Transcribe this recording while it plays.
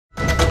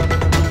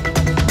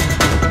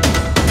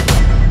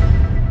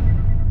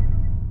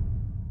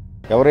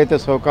ఎవరైతే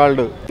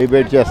so called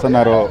debate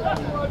చేస్తున్నారో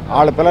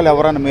వాళ్ళ పిల్లలు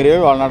ఎవరన్నా మీరు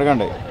వాళ్ళని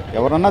అడగండి,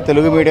 ఎవరన్నా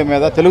తెలుగు మీడియం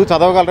మీద తెలుగు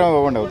చదవగలరేమో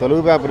ఇవ్వండి,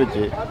 తెలుగు పేపర్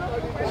ఇచ్చి.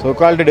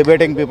 సోకాల్డ్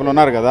డిబేటింగ్ పీపుల్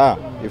ఉన్నారు కదా,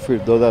 if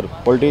those are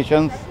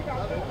politicians,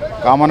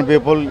 common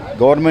people,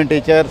 government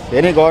teachers,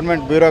 any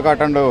government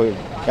bureaucrat and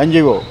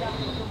NGO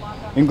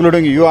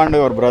including you and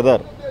your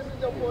brother,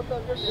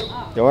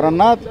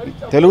 ఎవరన్నా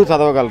Telugu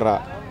చదవగలరా?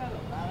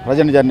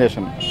 Present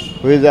generation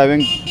who is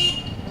having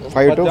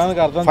 5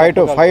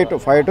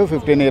 to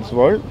 15 years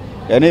old,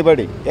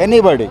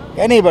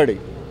 anybody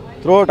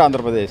through out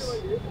Andhra Pradesh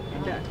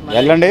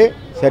వెళ్ళండి,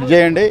 search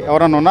చేయండి.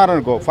 ఎవరన్నా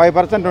ఉన్నారనుకో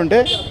 5% ఉంటే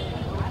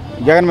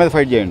జగన్ మీద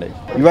fight చేయండి.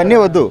 ఇవన్నీ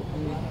వద్దు,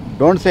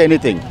 don't say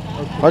anything.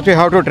 First you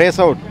have to trace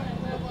out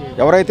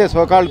ఎవరైతే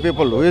so called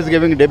people who is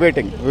giving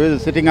debating, who is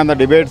sitting on the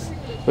debates,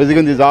 who is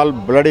giving this all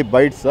bloody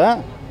bytes,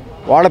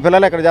 వాళ్ళ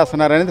పిల్లలు ఎక్కడ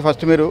చేస్తున్నారు అనేది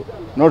ఫస్ట్ మీరు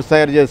నోట్స్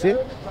తయారు చేసి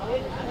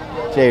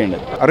చేయండి.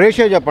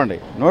 రేషియో చెప్పండి.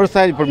 నోట్స్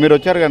తయారు ఇప్పుడు మీరు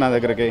వచ్చారు కదా నా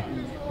దగ్గరికి,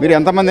 మీరు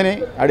ఎంతమందిని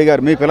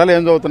అడిగారు, మీ పిల్లలు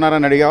ఏం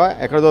చదువుతున్నారని అడిగావా,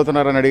 ఎక్కడ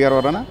చదువుతున్నారని అడిగారు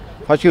ఎవరైనా?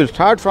 First you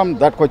start from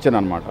that question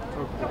అనమాట.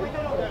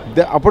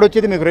 అప్పుడు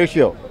వచ్చేది మీకు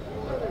ratio,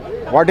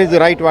 what is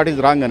right, what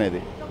is wrong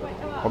అనేది.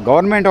 ఒక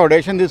గవర్నమెంట్ ఒక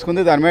డెసిషన్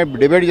తీసుకుంది, దాని మీద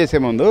డిబేట్ చేసే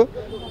ముందు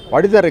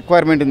what is the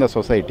requirement in the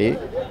society,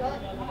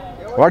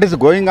 what is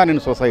going on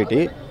in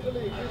society,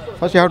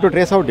 first you have to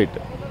trace out it.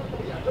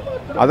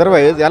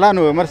 Otherwise ఎలా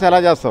నువ్వు విమర్శ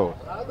ఎలా చేస్తావు?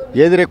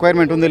 ఏది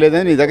రిక్వైర్మెంట్ ఉంది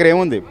లేదని నీ దగ్గర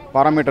ఏముంది,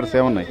 పారామీటర్స్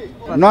ఏమున్నాయి?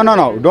 No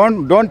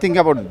don't think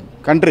about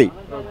country.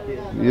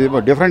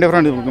 Different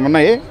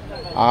ఉన్నాయి.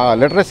 ఆ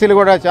లిటరసీలు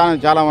కూడా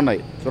చాలా ఉన్నాయి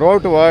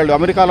త్రూఅవుట్ వరల్డ్.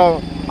 అమెరికాలో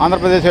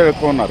ఆంధ్రప్రదేశ్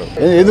ఎక్కువ ఉన్నారు.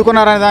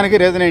 ఎందుకున్నారనే దానికి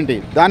రీజన్ ఏంటి,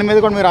 దాని మీద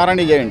కూడా మీరు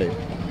ఆర్ఎండి చేయండి.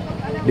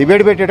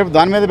 డిబేట్ పెట్టేటప్పుడు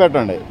దాని మీద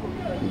పెట్టండి.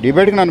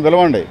 డిబేట్కి నన్ను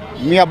పిలవండి,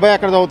 మీ అబ్బాయి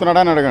ఎక్కడ చదువుతున్నాడు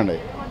అని అడగండి.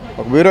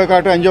 ఒక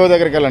బ్యూరోక్రాట్ ఎన్జిఓ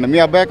దగ్గరికి వెళ్ళండి, మీ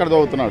అబ్బాయి ఎక్కడ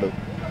చదువుతున్నాడు.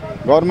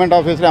 గవర్నమెంట్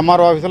ఆఫీసులో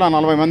ఎంఆర్ఓ ఆఫీసులో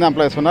 40 మంది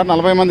ఎంప్లాయీస్ ఉన్నారు,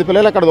 40 మంది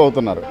పిల్లలు ఎక్కడ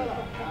చదువుతున్నారు,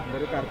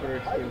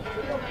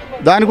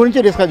 దాని గురించి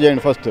డిస్కస్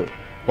చేయండి. ఫస్ట్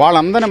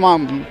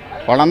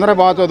వాళ్ళందరూ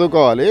బాగా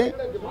చదువుకోవాలి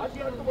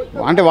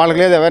అంటే వాళ్ళకి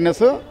లేదు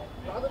awareness.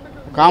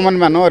 Common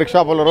man,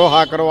 rickshaw puller,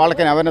 హాకరు,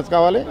 వాళ్ళకైనా అవేర్నెస్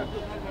కావాలి.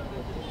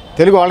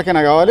 తెలుగు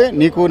వాళ్ళకైనా కావాలి.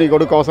 నీకు నీ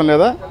కొడుకు అవసరం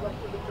లేదా?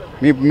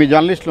 మీ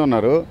జర్నలిస్టులు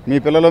ఉన్నారు, మీ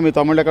పిల్లలు మీ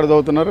తమ్ముళ్ళు ఎక్కడ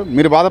చదువుతున్నారు?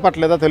 మీరు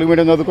బాధపడలేదా తెలుగు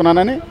మీడియం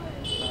చదువుకున్నానని?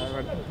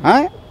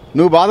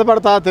 నువ్వు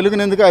బాధపడతా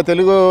తెలుగుని ఎందుకు,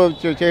 తెలుగు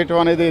చేయటం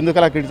అనేది ఎందుకు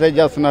అలా క్రిటిసైజ్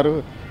చేస్తున్నారు?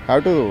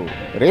 హ్యావ్ టు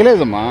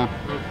రియలైజ్ అమ్మా,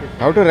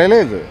 హ్యావ్ టు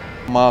రియలైజ్.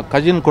 మా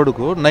కజిన్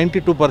కొడుకు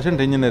 92%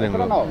 ఇంజనీరింగ్,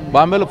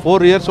 బాంబేలో 4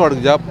 years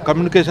వాడికి జాబ్,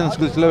 కమ్యూనికేషన్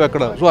స్కిల్స్ లేవు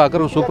ఎక్కడ. సో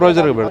అక్కడ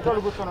సూపర్వైజర్గా పెడతా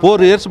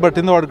 4 years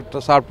పట్టింది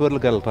వాడికి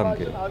సాఫ్ట్వేర్లకు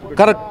వెళ్ళడానికి.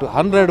 Correct,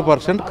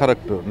 100%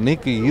 correct.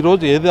 నీకు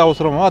ఈరోజు ఏది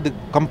అవసరమో అది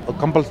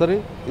కంపల్సరీ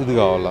ఇది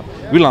కావాలా.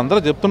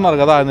 వీళ్ళందరూ చెప్తున్నారు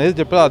కదా, ఆయన ఏది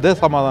చెప్పారు అదే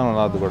సమాధానం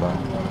నాది కూడా.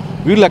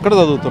 వీళ్ళు ఎక్కడ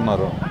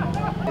చదువుతున్నారు?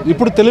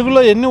 ఇప్పుడు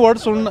తెలుగులో ఎన్ని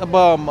వర్డ్స్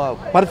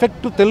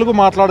పర్ఫెక్ట్ తెలుగు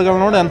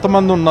మాట్లాడగలవాడు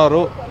ఎంతమంది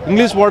ఉన్నారు?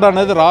 ఇంగ్లీష్ వర్డ్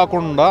అనేది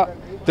రాకుండా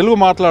తెలుగు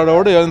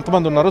మాట్లాడేవాడు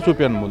ఎంతమంది ఉన్నారో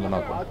చూపించండి ముందు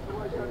నాకు.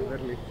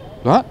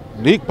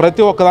 నీకు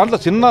ప్రతి ఒక్క దాంట్లో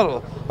చిన్న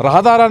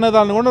రహదారి అనే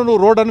దాన్ని కూడా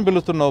నువ్వు రోడ్ అని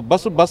పిలుస్తున్నావు,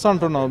 బస్సు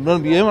అంటున్నావు.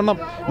 నువ్వు ఏమన్నా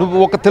నువ్వు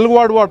ఒక తెలుగు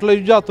వాడు వాటిలో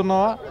యూజ్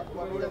చేస్తున్నావా?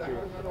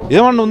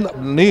 ఏమన్నా ఉందా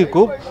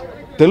నీకు?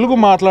 తెలుగు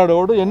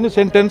మాట్లాడేవాడు ఎన్ని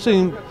సెంటెన్స్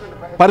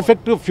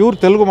పర్ఫెక్ట్ ప్యూర్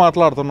తెలుగు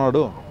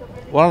మాట్లాడుతున్నాడు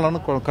వాళ్ళను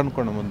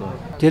కనుక్కోండి ముందు.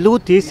 తెలుగు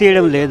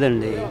తీసేయడం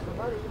లేదండి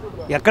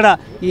ఎక్కడ.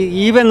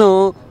 ఈవెన్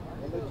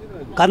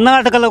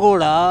కర్ణాటకలో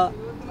కూడా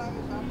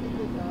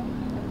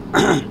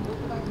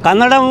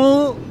కన్నడము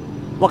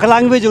ఒక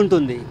లాంగ్వేజ్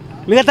ఉంటుంది,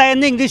 మిగతా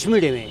అన్నీ ఇంగ్లీష్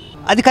మీడియమే.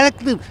 అది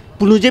కరెక్ట్.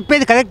 ఇప్పుడు నువ్వు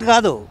చెప్పేది కరెక్ట్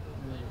కాదు.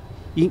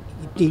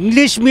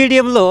 ఇంగ్లీష్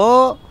మీడియంలో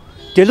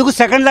తెలుగు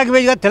సెకండ్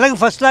లాంగ్వేజ్ కాదు, తెలుగు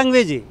ఫస్ట్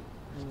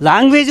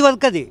లాంగ్వేజ్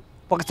వరకు అది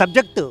ఒక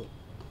సబ్జెక్టు,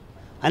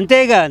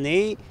 అంతేగాని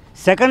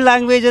సెకండ్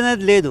లాంగ్వేజ్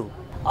అనేది లేదు.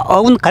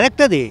 అవును,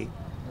 కరెక్ట్ అది.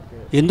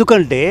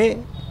 ఎందుకంటే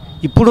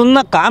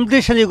ఇప్పుడున్న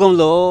కాంపిటీషన్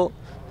యుగంలో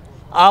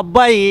ఆ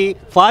అబ్బాయి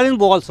ఫారిన్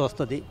పోవాల్సి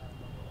వస్తుంది,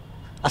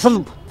 అసలు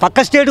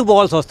పక్క స్టేట్కి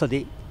పోవాల్సి వస్తుంది.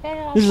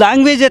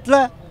 లాంగ్వేజ్ ఎట్లా?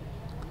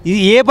 ఇది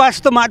ఏ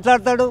భాషతో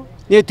మాట్లాడతాడు?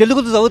 నేను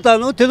తెలుగులో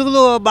చదువుతాను,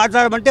 తెలుగులో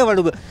మాట్లాడమంటే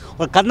వాడు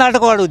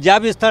కర్ణాటక వాడు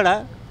జాబ్ ఇస్తాడా?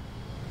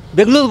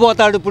 బెంగళూరు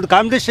పోతాడు. ఇప్పుడు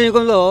కాంపిటీషన్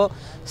యుగంలో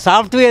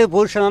సాఫ్ట్వేర్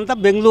పొజిషన్ అంతా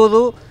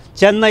బెంగళూరు,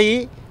 చెన్నై,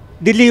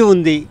 ఢిల్లీ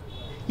ఉంది.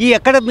 ఈ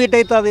ఎక్కడ మీట్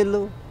అవుతుంది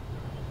వీళ్ళు?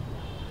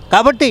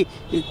 కాబట్టి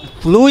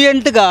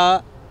ఫ్లూయెంట్గా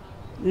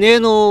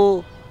నేను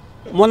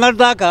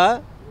మొన్నటిదాకా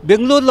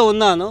బెంగళూరులో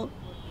ఉన్నాను,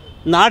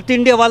 నార్త్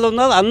ఇండియా వాళ్ళు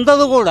ఉన్నారు,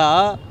 అందరూ కూడా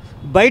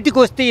బయటికి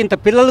వస్తే ఇంత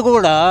పిల్లలు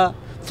కూడా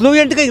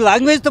ఫ్లూయెంట్గా ఈ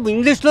లాంగ్వేజ్తో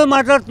ఇంగ్లీష్లో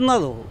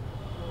మాట్లాడుతున్నారు.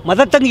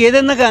 మదర్ టంగ్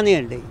ఏదైనా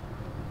కానివ్వండి,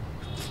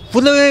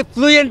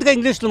 ఫ్లూయెంట్గా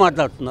ఇంగ్లీష్లో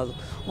మాట్లాడుతున్నారు.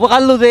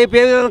 వాళ్ళు రేపు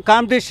ఏదైనా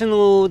కాంపిటీషన్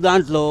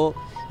దాంట్లో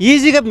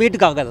ఈజీగా మీట్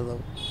కాగలరు.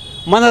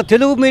 మన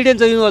తెలుగు మీడియం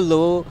చదివిన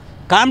వాళ్ళు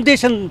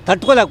competition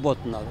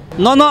తట్టుకోలేకపోతున్నారు.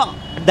 Know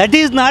that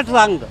is not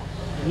wrong.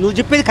 నువ్వు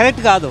చెప్పేది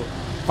కరెక్ట్ కాదు.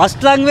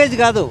 ఫస్ట్ లాంగ్వేజ్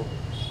కాదు,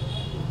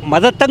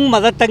 మదర్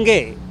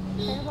టంగే.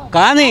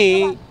 కానీ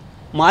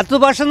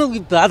మాతృభాషను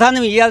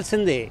ప్రాధాన్యం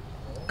ఇవ్వాల్సిందే.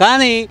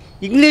 కానీ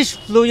ఇంగ్లీష్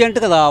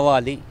ఫ్లూయెంట్గా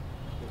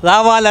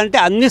రావాలంటే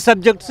అన్ని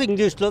సబ్జెక్ట్స్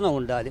ఇంగ్లీష్లోనే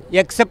ఉండాలి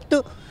ఎక్సెప్ట్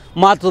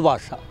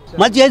మాతృభాష.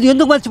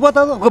 ఎందుకు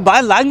మర్చిపోతారు? ఒక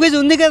లాంగ్వేజ్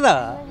ఉంది కదా,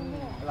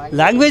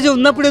 లాంగ్వేజ్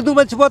ఉన్నప్పుడు ఎందుకు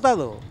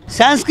మర్చిపోతారు?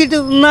 సాంస్క్రిట్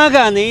ఉన్నా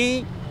కానీ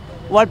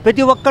వాడు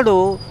ప్రతి ఒక్కడు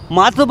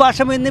మాతృభాష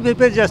మీదనే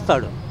ప్రిపేర్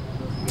చేస్తాడు.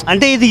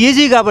 అంటే ఇది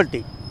ఈజీ కాబట్టి,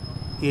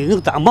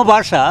 ఎందుకు అమ్మ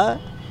భాష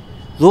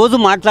రోజు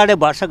మాట్లాడే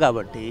భాష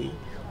కాబట్టి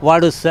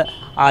వాడు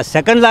ఆ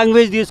సెకండ్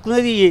లాంగ్వేజ్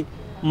తీసుకునేది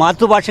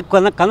మాతృభాష.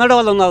 కన్నడ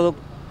వాళ్ళు ఉన్నారు,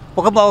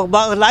 ఒక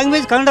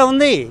లాంగ్వేజ్ కన్నడ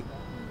ఉంది,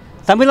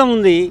 తమిళం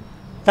ఉంది,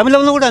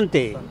 తమిళంలో కూడా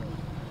అంతే,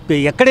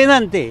 ఎక్కడైనా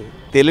అంతే.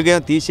 తెలుగు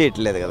ఏమో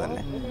తీసేయట్లేదు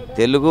కదండి,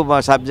 తెలుగు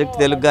సబ్జెక్ట్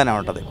తెలుగుగానే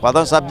ఉంటుంది,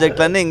 కొత్త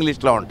సబ్జెక్టులన్నీ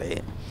ఇంగ్లీష్లో ఉంటాయి.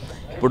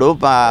 ఇప్పుడు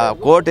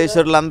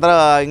కోటేశ్వరులందరూ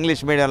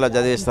ఇంగ్లీష్ మీడియంలో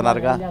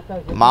చదివిస్తున్నారుగా,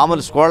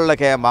 మామూలు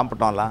స్కూళ్ళకి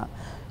పంపటం వల్ల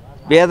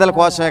పేదల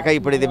కోసమే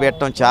ఇప్పుడు ఇది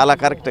పెట్టడం చాలా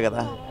కరెక్ట్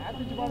కదా.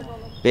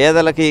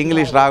 పేదలకి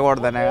ఇంగ్లీష్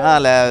రాకూడదనే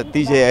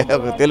తీసే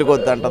తెలుగు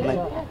వద్దంటుంది.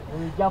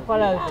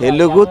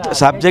 తెలుగు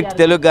సబ్జెక్ట్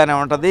తెలుగుగానే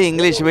ఉంటుంది,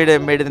 ఇంగ్లీష్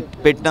మీడియం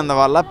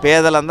పెట్టినందువల్ల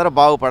పేదలందరూ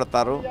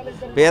బాగుపడతారు.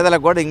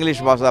 పేదలకు కూడా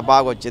ఇంగ్లీష్ భాష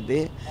బాగా వచ్చింది.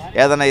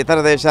 ఏదైనా ఇతర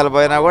దేశాలు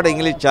పోయినా కూడా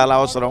ఇంగ్లీష్ చాలా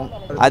అవసరం.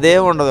 అదే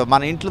ఉండదు,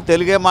 మన ఇంట్లో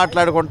తెలుగే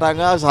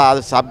మాట్లాడుకుంటాగా,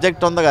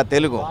 సబ్జెక్ట్ ఉందిగా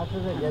తెలుగు.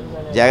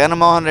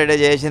 జగన్మోహన్ రెడ్డి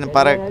చేసిన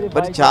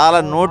చాలా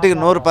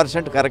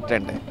 100% కరెక్ట్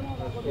అండి.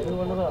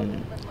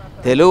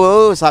 తెలుగు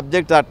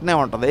సబ్జెక్ట్ అట్నే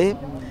ఉంటుంది,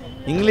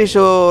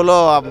 ఇంగ్లీషులో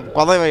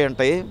కొదవై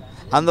ఉంటాయి.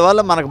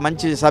 అందువల్ల మనకు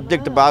మంచి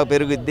సబ్జెక్ట్ బాగా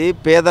పెరుగుద్ది,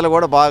 పేదలు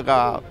కూడా బాగా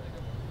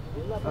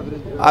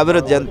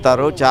అభివృద్ధి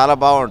చెందుతారు, చాలా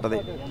బాగుంటుంది.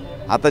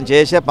 అతను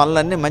చేసే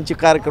పనులన్నీ మంచి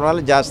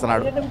కార్యక్రమాలు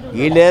చేస్తున్నాడు.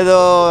 వీళ్ళేదో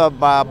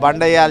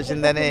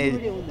బండేయాల్సిందని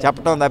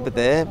చెప్పడం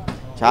తప్పితే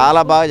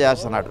చాలా బాగా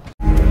చేస్తున్నాడు.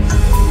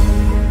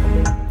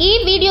 ఈ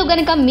వీడియో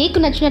గనుక మీకు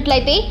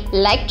నచ్చినట్లయితే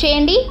లైక్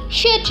చేయండి,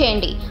 షేర్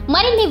చేయండి.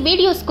 మరిన్ని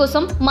వీడియోస్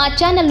కోసం మా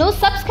ఛానల్ను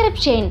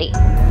సబ్స్క్రైబ్ చేయండి.